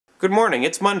Good morning,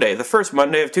 it's Monday, the first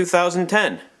Monday of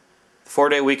 2010. The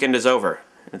 4-day weekend is over,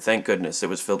 and thank goodness it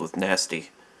was filled with nasty,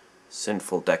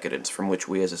 sinful decadence from which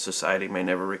we as a society may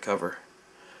never recover.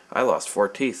 I lost 4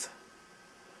 teeth.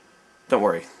 Don't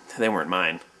worry, they weren't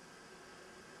mine.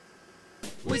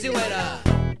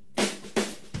 WheezyWaiter!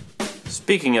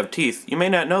 Speaking of teeth, you may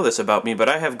not know this about me, but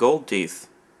I have gold teeth.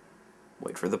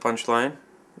 Wait for the punchline.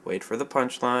 Wait for the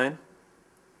punchline.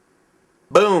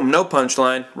 Boom! No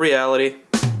punchline. Reality.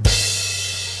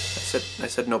 I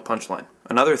said no punchline.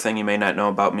 Another thing you may not know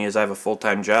about me is I have a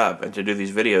full-time job, and to do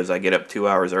these videos I get up 2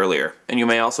 hours earlier. And you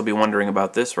may also be wondering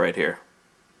about this right here.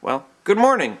 Well, good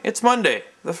morning! It's Monday!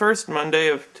 The first Monday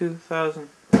of 2000...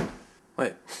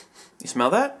 Wait, you smell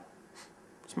that?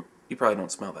 You probably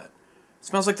don't smell that. It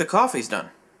smells like the coffee's done.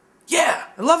 Yeah!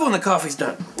 I love when the coffee's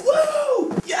done!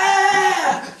 Woo!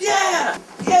 Yeah! Yeah!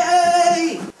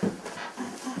 Yay!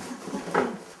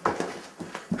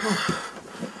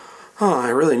 Oh, I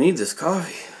really need this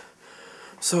coffee.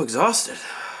 I'm so exhausted.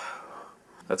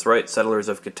 That's right, Settlers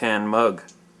of Catan mug.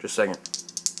 Just a second.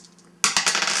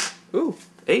 Ooh,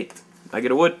 8. I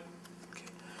get a wood. Okay.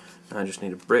 I just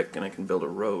need a brick and I can build a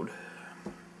road.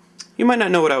 You might not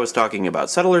know what I was talking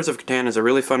about. Settlers of Catan is a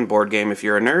really fun board game. If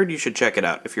you're a nerd, you should check it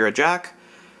out. If you're a jock,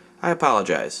 I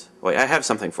apologize. Wait, I have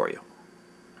something for you.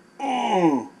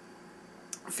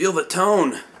 Feel the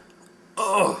tone.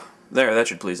 Oh, there, that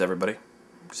should please everybody.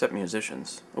 Except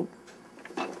musicians. Oh.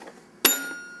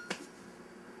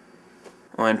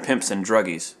 Oh, and pimps and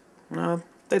druggies. No,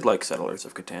 they'd like Settlers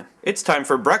of Catan. It's time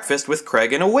for breakfast with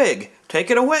Craig in a wig.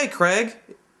 Take it away, Craig.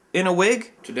 In a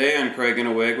wig? Today on Craig in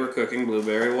a Wig, we're cooking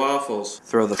blueberry waffles.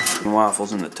 Throw the f***ing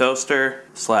waffles in the toaster,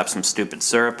 slap some stupid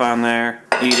syrup on there,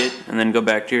 eat it, and then go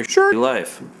back to your shitty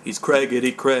life. He's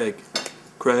Craigity Craig.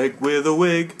 Craig with a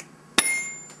wig.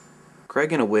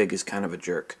 Craig in a wig is kind of a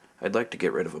jerk. I'd like to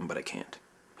get rid of him, but I can't.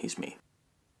 He's me.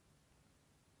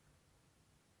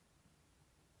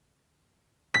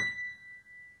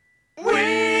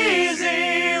 WheezyWaiter!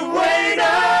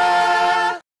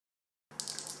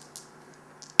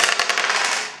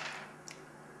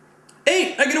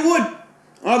 8! I get a wood!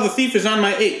 Oh, the thief is on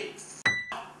my 8.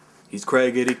 He's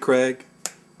Craigity Craig.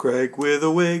 Craig with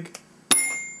a wig.